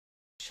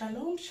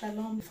Shalom,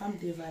 shalom, femme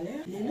de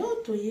valeur. Lelo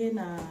toye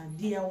na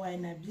DIY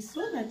na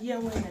biso,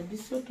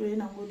 toye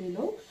na ngo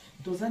lelo.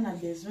 Toza na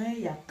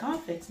besoin ya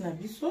canvas na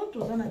biso,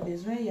 toza na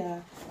besoin ya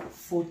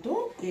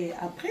photo et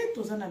après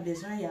toza na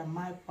besoin ya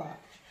my page.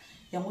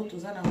 Yango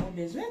toza na ngo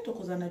besoin,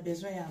 toza na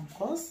besoin ya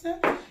brosse,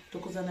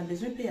 toza na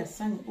besoin pe ya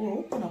sani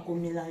o pour na ko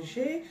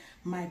mélanger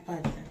my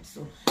page na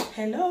biso.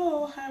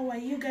 Hello, how are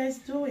you guys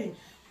doing?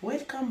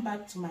 Welcome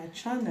back to my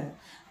channel,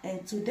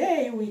 and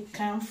today we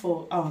come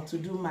for to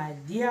do my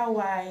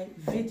DIY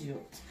video.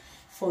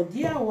 For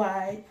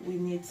DIY we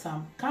need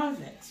some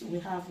canvas. We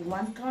have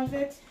one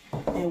canvas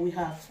and we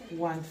have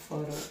one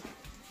photo,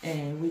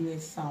 and we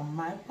need some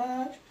my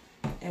page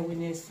and we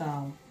need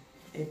some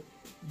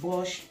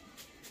brush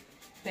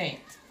paint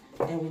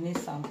and we need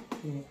some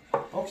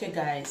okay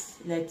guys,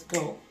 let's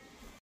go.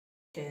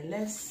 Okay,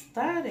 let's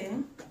start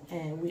in,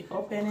 and we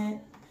open it.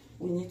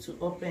 We need to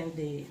open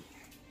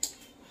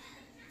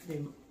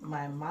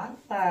my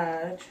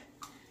page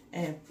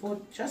and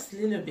put just a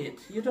little bit.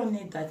 You don't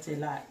need that a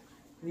lot.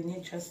 We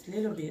need just a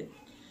little bit,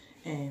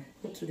 and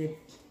put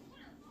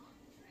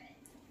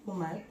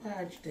my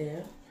page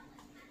there.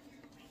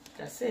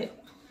 That's it.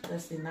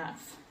 That's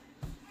enough.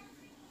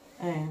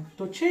 And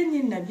to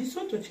change na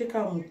biso to check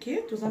out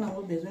muke, to zana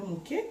ngo besoin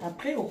muke.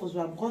 Après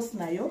okozwa brosse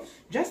na yo,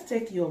 just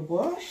take your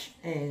brush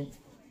and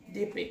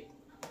dip it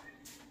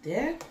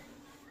there,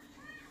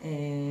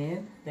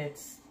 and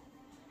let's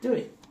do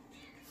it.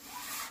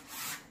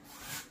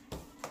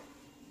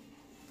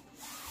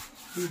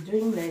 We're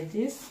doing like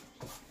this.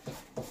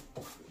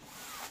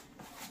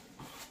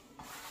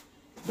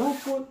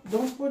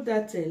 Don't put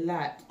that a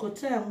lot.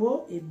 Côté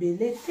yango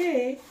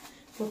ebelete,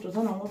 pour tout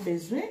ça nango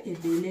besoin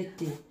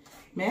ebelete.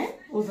 Mais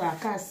vous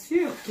avez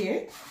sûr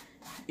que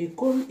et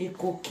comme et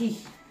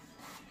coquille.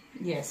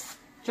 Yes.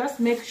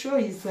 Just make sure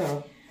it's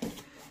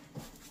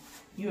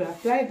you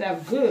apply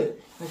that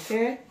good.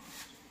 Okay.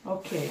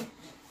 Okay.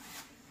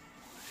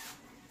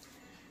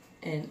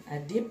 And I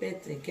dip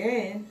it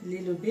again a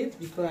little bit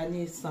because I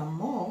need some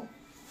more.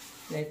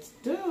 Let's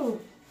do.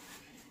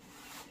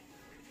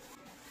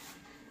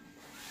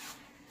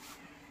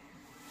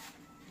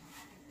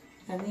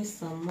 I need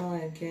some more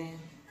again.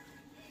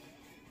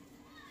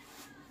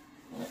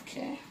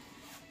 Okay.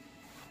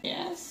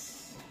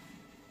 Yes.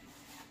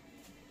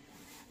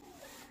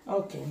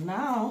 Okay,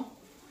 now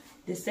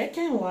the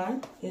second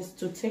one is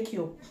to take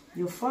your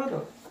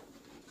photo.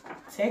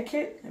 Take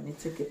it. Let me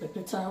take a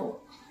paper towel.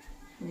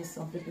 I need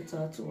some paper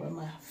towel to wear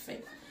my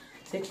face.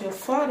 Take your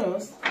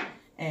photos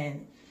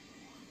and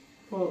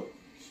put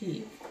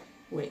here.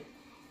 Wait.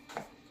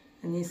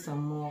 I need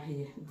some more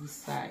here, this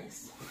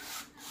size.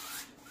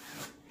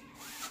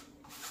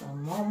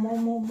 Some more.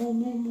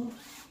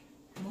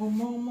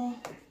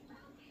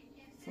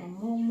 Some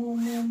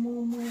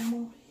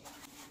more.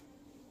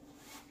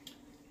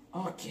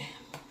 Okay.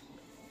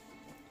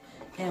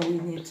 And we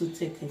need to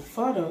take the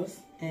photos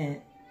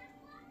and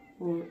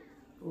put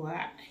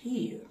right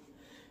here.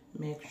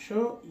 Make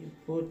sure you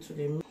go to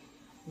the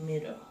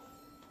middle.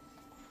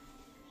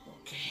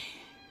 Okay.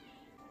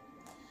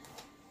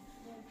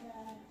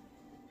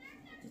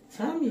 The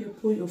time you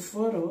put your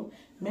photo,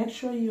 make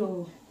sure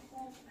you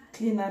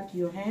clean up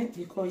your hand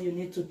because you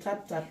need to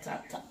tap.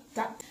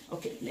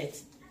 Okay,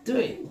 let's do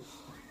it.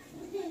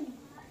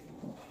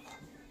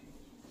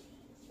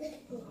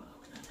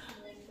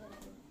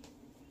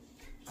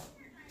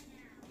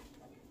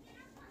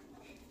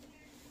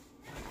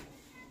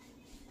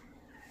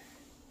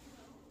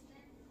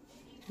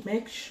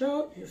 Make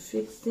sure you're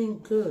fixing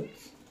good.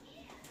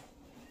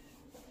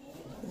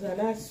 Vous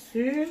allez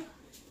sûr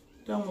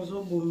dans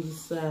vos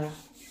bombisa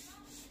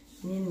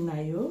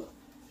ninayo.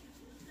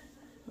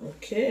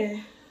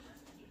 Okay.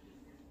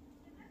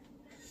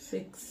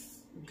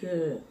 Fix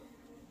good.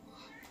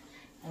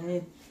 I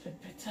need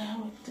paper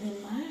towel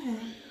in my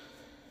hand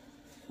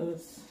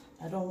because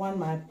I don't want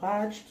my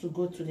page to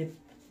go to the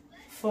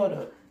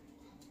photo.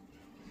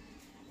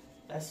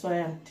 That's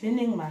why I'm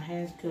cleaning my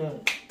hands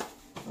good.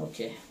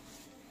 Okay.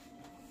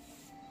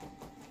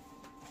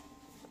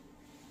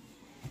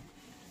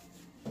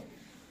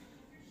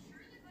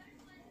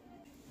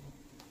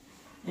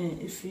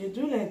 And if you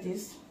do like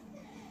this,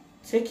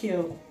 take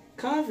your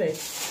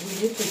canvas,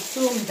 we need to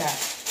tune that,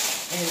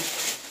 and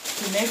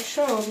to make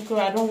sure, because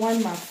I don't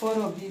want my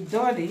photo to be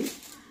dirty,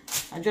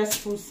 I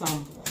just put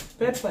some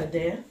pepper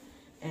there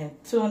and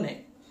tune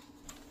it.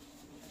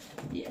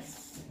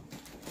 Yes.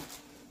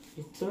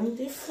 You tune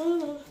the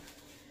photo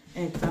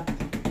and tap.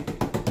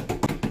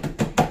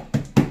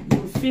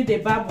 You feel the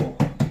bubble.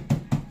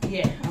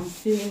 Yeah, I'm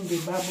feeling the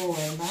bubble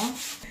right now.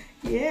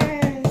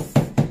 Yes.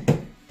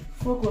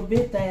 Faut que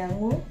beta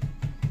yango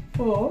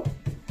pour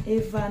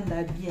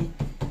evanda bien.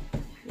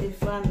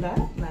 Evanda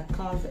na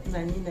canvas na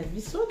ni na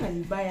biso na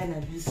libaya na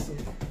biso.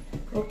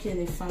 Ok,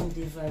 les femmes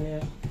de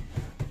valeur.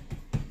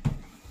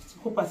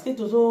 C'est parce que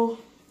toujours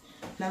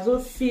nazo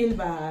fil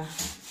ba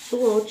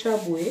so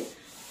chabwe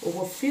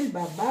o fil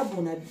ba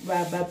babu na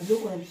ba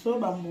biloko na biso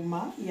ba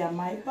mbuma ya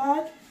my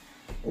page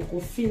o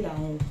fil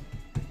en haut.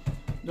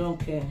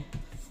 Donc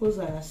faut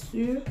à la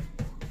sûr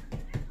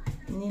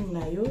nini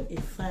na yo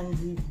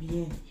efandi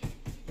bien.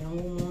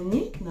 Yango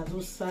moni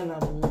nazo sala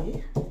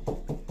boye.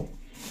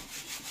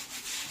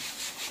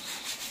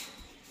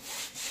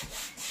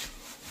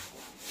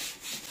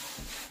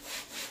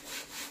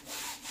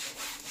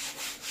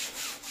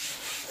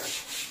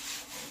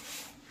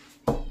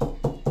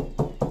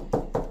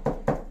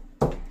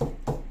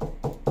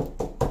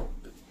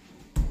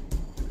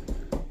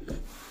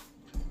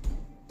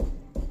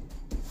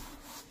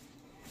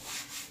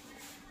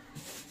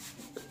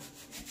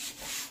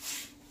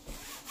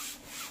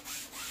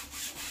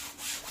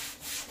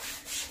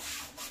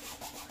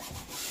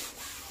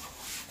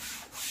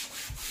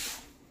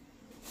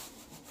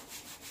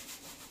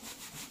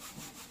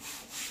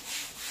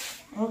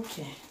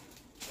 Okay,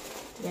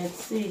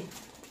 let's see.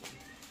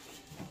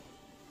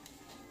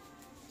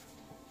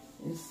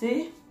 You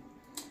see,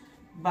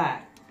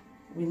 but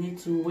we need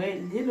to wait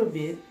a little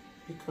bit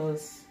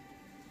because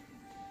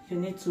you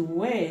need to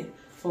wait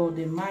for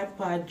the my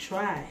part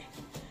dry.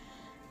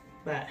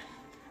 But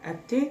I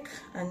think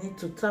I need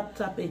to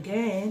tap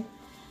again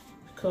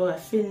because I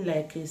feel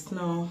like it's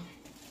not.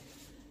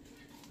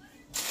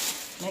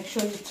 Make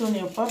sure you turn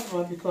your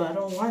paper because I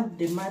don't want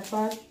the my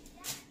part.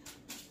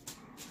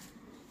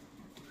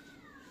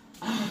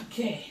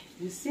 Okay,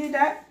 you see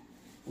that?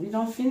 We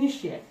don't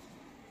finish yet.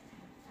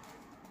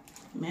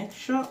 Make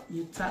sure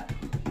you tap.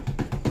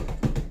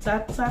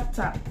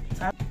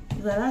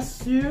 Voilà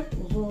sûr,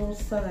 vous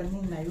ça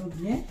na yo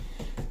bien.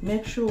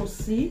 Make sure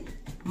aussi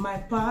my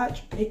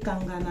part et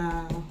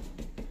kangana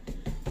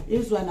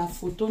ezwa na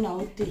photo na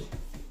ote.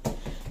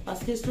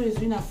 Parce que so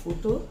ezwa na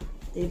photo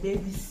et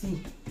baby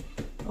ici.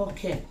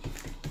 Okay.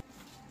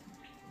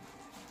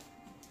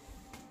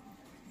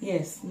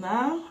 Yes,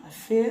 now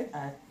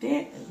I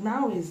think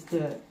now it's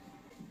good.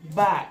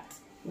 But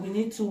we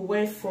need to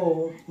wait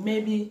for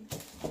maybe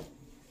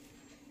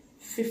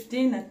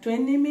 15 or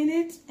 20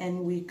 minutes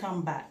and we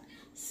come back.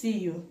 See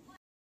you.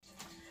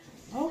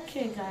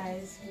 Okay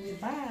guys, we're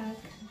back.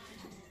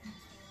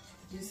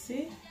 You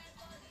see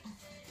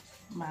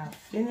my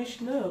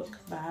finished look,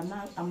 but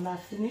I'm not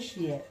finished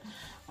yet.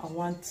 I don't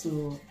want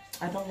to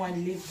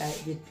leave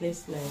the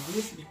place like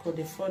this because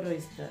the photo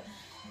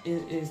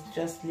is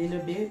just a little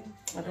bit.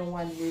 I don't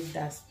want to leave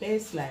that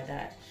space like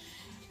that,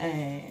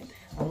 and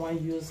I want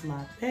to use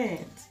my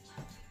paint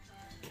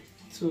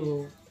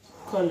to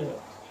color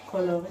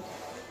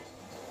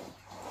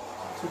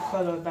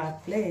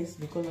that place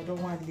because I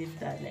don't want to leave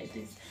that like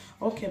this.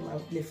 Okay,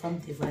 les femmes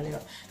de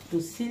valeur.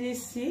 To see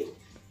ici,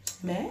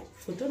 mais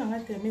photo na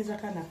ngate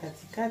mezaka na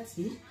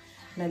katikati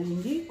na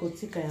lingi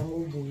kotika yango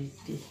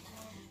boite.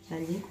 Na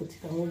lingi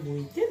kotika yango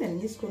boite na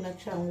lingi sko na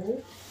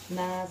chango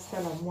na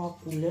sala moi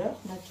couleur,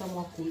 na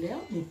chango couleur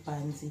ni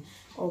panzi.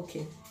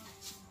 Okay.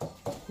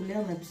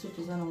 Couleur na biso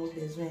toza na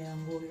besoin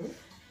yango yo.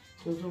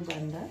 Tozo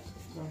banda.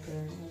 Donc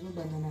nazo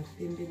banda na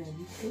pembe na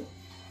biso.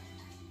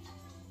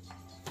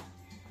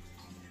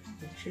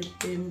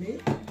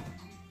 Pembe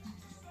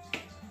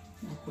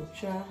na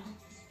kocha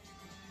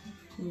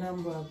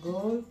ndambo ya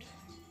gold,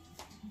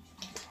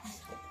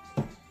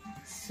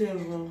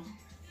 silver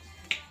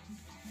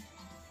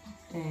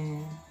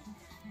and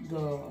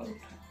gold.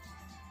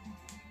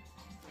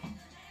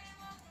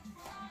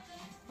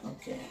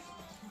 Okay.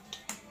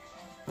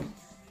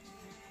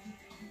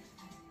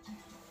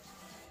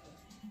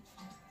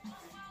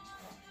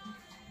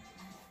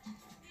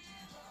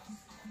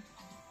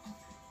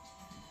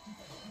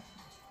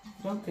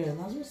 Donc,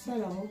 nazo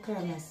sala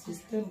moka na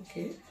système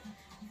que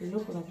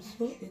eloko na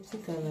biso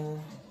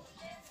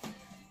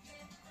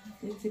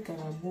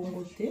etikala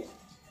bongo te.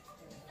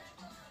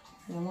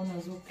 Yango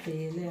nazo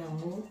créer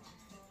yango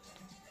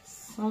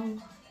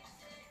sans.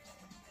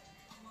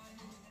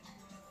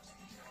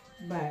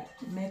 But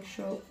make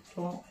sure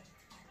don't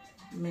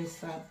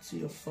mess up to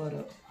your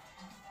photo.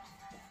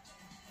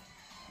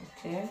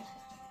 Okay?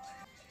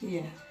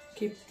 Yeah,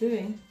 keep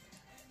doing.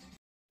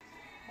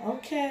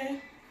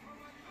 Okay.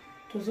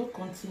 Toujours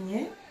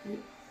continuer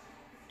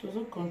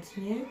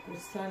pour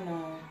ça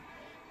la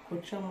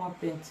kocha moi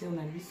peinture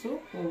na biso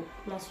pour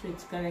place où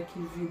etikala ki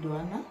video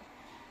ana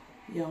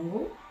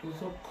yango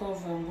toujours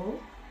cover yango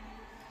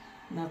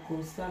na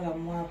kosala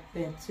moi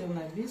peinture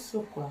na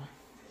biso quoi.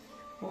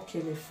 Ok,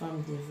 les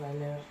femmes de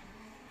valeur.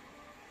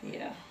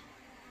 Yeah,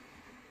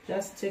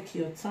 just take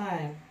your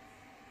time,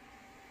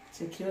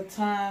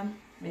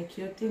 make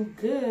your thing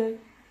good.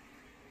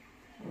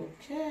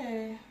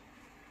 Okay.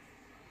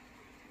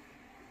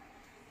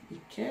 Be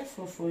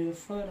careful for your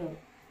photo.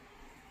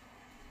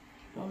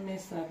 Don't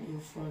mess up your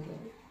photo.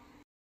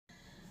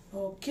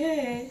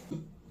 Okay,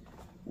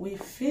 we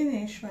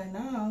finished right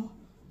now.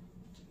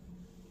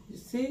 You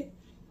see,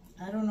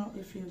 I don't know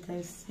if you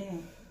guys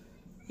see.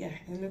 Yeah,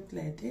 it looked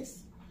like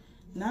this.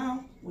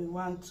 Now we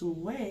want to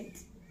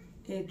wait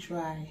it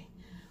dry.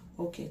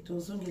 Okay,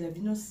 tozongela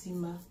bino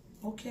sima.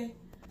 Okay,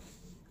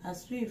 à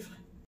suivre.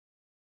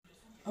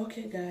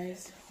 Okay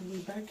guys, we're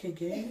back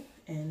again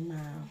and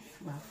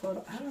my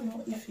photo. I don't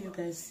know if you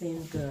guys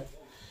seen good.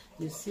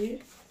 You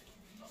see,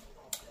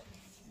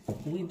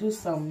 we do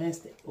some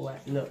mistake.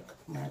 What? Look,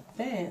 my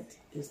pen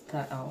is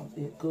cut out.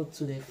 It go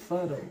to the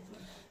photo.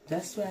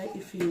 That's why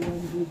if you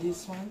want to do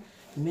this one,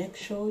 make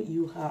sure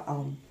you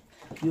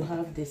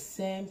have the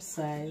same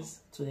size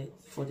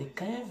for the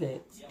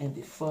canvas and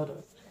the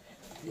photo.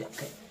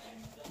 Okay.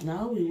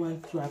 Now we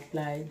want to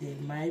apply the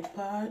my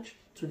page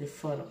to the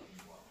photo.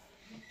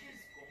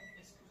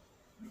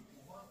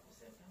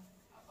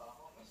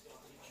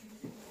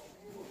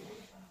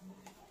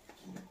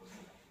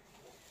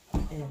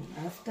 And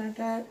after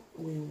that,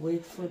 we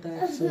wait for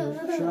that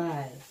to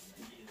dry.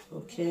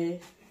 Okay?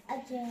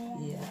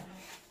 Yeah.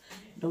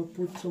 Don't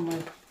put too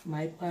much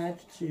my pad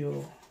to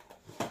your.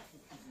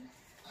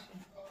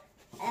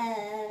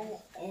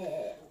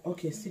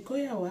 Ok,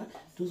 sikoya wa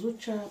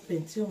tozocha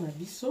peinture na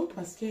biso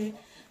parce que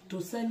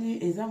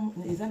tosali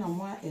eza na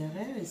moi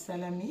erreur et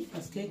salami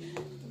parce que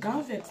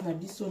convex na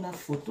biso na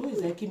photo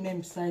ezaki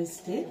même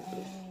size te.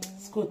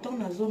 Sikoton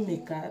nazo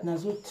meka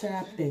nazo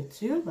cha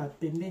peinture ba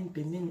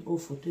pembeni au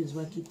photo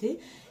ezwaki te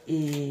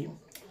et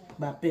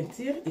ba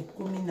peinture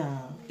ekomi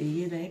na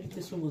eye na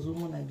ebite so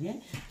bozomona bien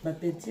ba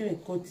peinture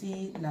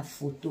ekoti na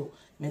photo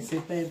mais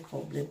c'est pas un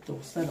problème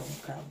tout ça dans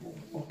le cas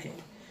bon. OK.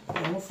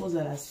 Il faut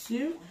la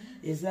sûr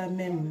et ça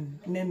même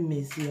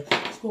mesure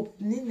parce que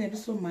ni na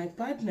biso my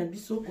pad na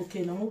biso OK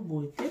nango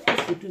boité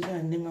photo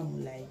za ndenga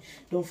mulai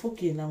donc faut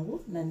que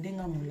nango na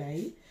ndenga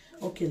mulai.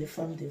 OK, les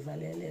femmes de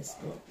valeur, let's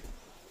go.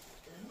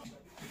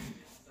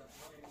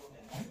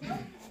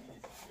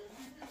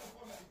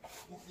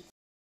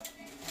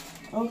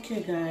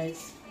 Okay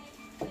guys,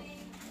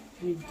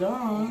 we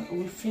done.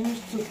 We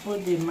finished to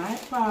put the my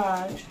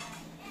page,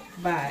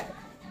 but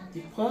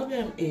the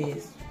problem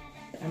is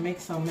I make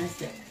some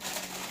mistake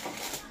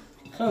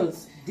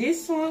because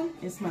this one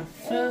is my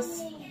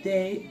first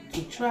day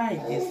to try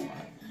this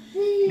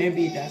one.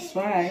 Maybe that's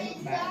why,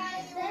 but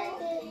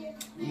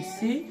you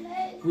see,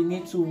 we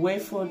need to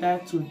wait for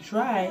that to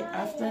dry.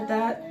 After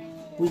that,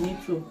 we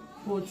need to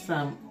put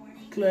some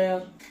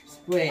clear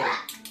spray.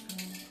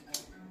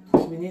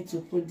 We need to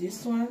put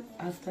this one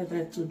after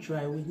that to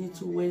dry. We need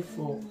to wait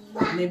for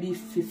maybe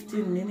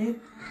 15 minutes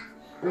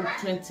or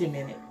 20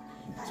 minutes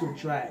to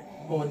dry.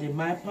 Or the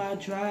my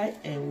part dry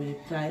and we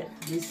apply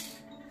this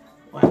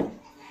one.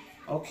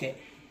 Okay.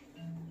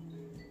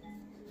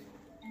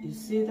 You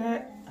see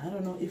that? I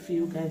don't know if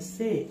you guys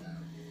see it.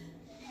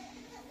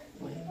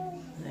 Wait,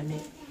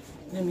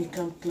 let me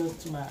come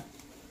close to my.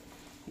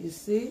 You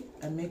see,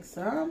 I make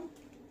some.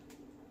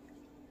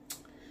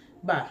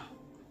 But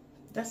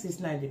that is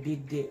not a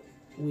big deal.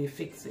 We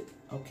fix it.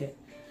 Okay.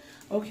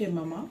 Okay,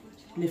 maman.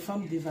 Les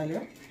femmes de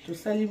valeur. To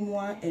sali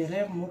moi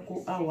erreur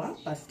moko awa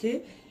parce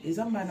que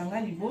ezamba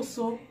nanga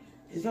liboso,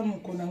 ezamba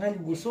konanga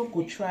liboso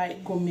ko try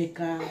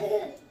komeka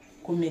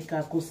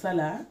ko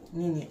sala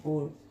nini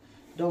o.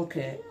 Donc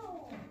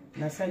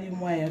na sali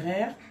moi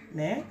erreur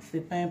mais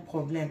c'est pas un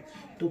problème.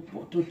 To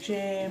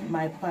che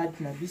my pad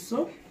na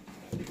biso.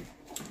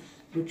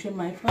 To che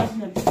my pad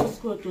na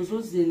biso ko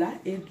tozo zela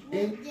et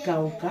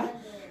kauka.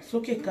 So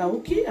que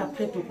kauki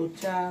après to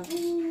kocha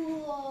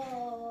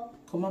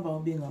comment va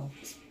bien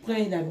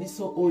spray na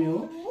biso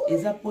oyo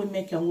eza po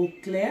make yango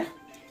clair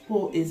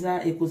po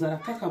eza ekozala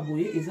kaka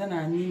boye eza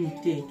na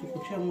nimité to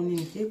kocha mo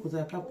nimité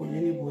ekozala kaka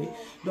polele boye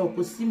donc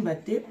osimba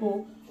te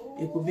po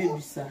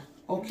ekobebisa.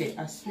 OK,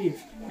 à suivre.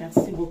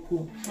 Merci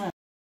beaucoup.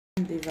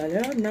 The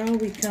valeur. Now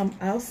we come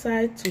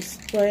outside to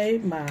spray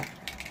my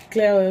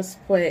clear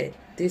spray.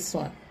 This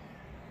one.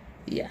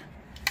 Yeah.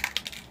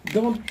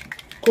 Don't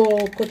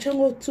go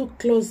too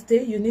close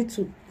there. You need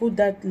to put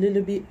that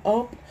little bit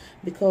up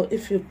because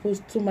if you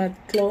put too much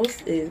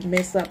close, it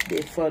mess up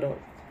the photo.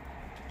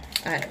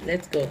 Alright,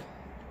 let's go.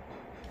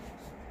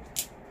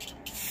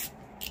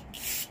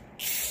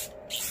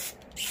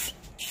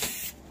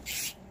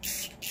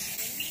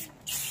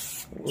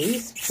 We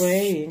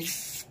spraying.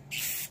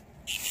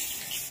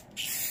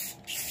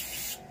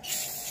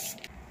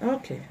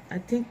 Okay, I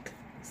think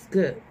it's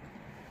good.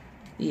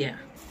 Yeah,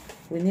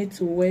 we need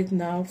to wait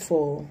now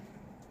for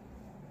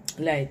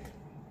like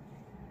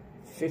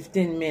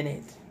 15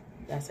 minutes.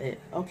 That's it.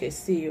 Okay,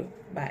 see you.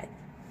 Bye.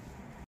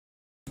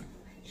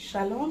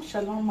 Shalom,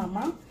 shalom,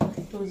 mama.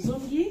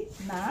 Tozongi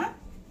na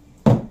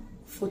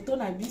photo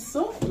na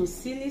biso, to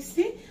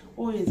silisi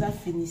o eza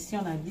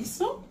finition na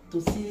biso, to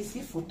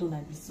silisi photo na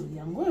biso.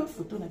 Yango yo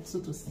photo na biso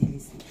to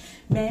silisi.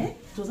 Mais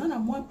tozana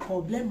moins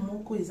problème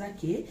moko eza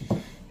ke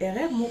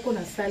erreur moko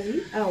na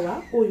sali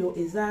awa oyo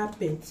eza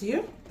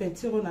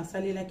peinture na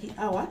sali laki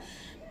awa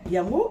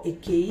yango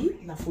ekei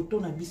na photo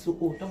na biso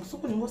o. Donc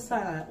soko ningo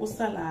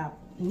osala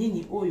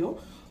nini oyo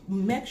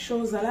make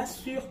sure zala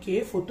sûr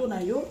que photo na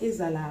yo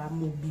ezala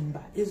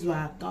mobimba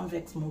ezwa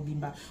convex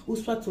mobimba ou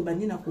soit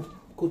tobani na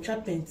kocha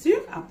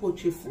peinture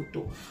approach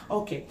photo.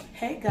 Okay,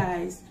 hey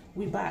guys,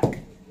 we back.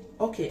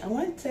 Okay, I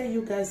want to tell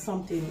you guys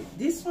something.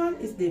 This one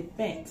is the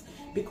paint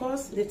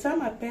because the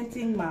time I'm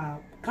painting my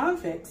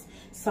convex,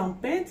 some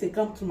paint they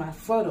come to my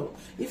photo.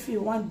 If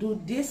you want to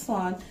do this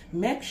one,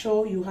 make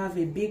sure you have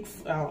a big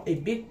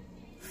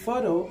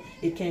photo.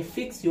 It can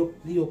fix your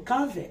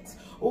convex.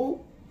 Or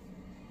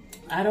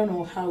I don't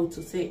know how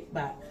to say it,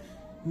 but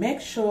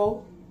make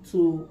sure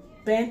to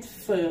paint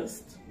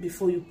first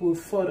before you put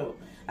photo.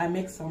 I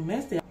make some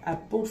mistake. I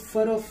put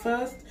photo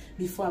first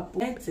before I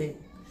put painting.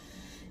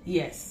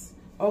 Yes.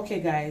 Okay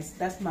guys,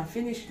 that's my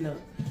finished look.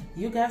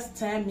 You guys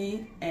tell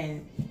me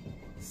and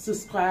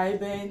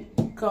subscribing,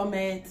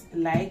 comment,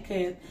 like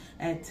it,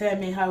 and tell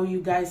me how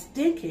you guys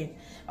thinking.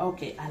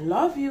 Okay, I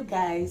love you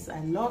guys.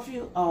 I love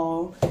you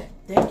all.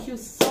 Thank you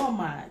so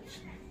much.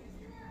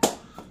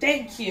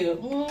 Thank you.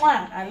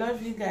 Mwah. I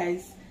love you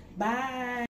guys. Bye.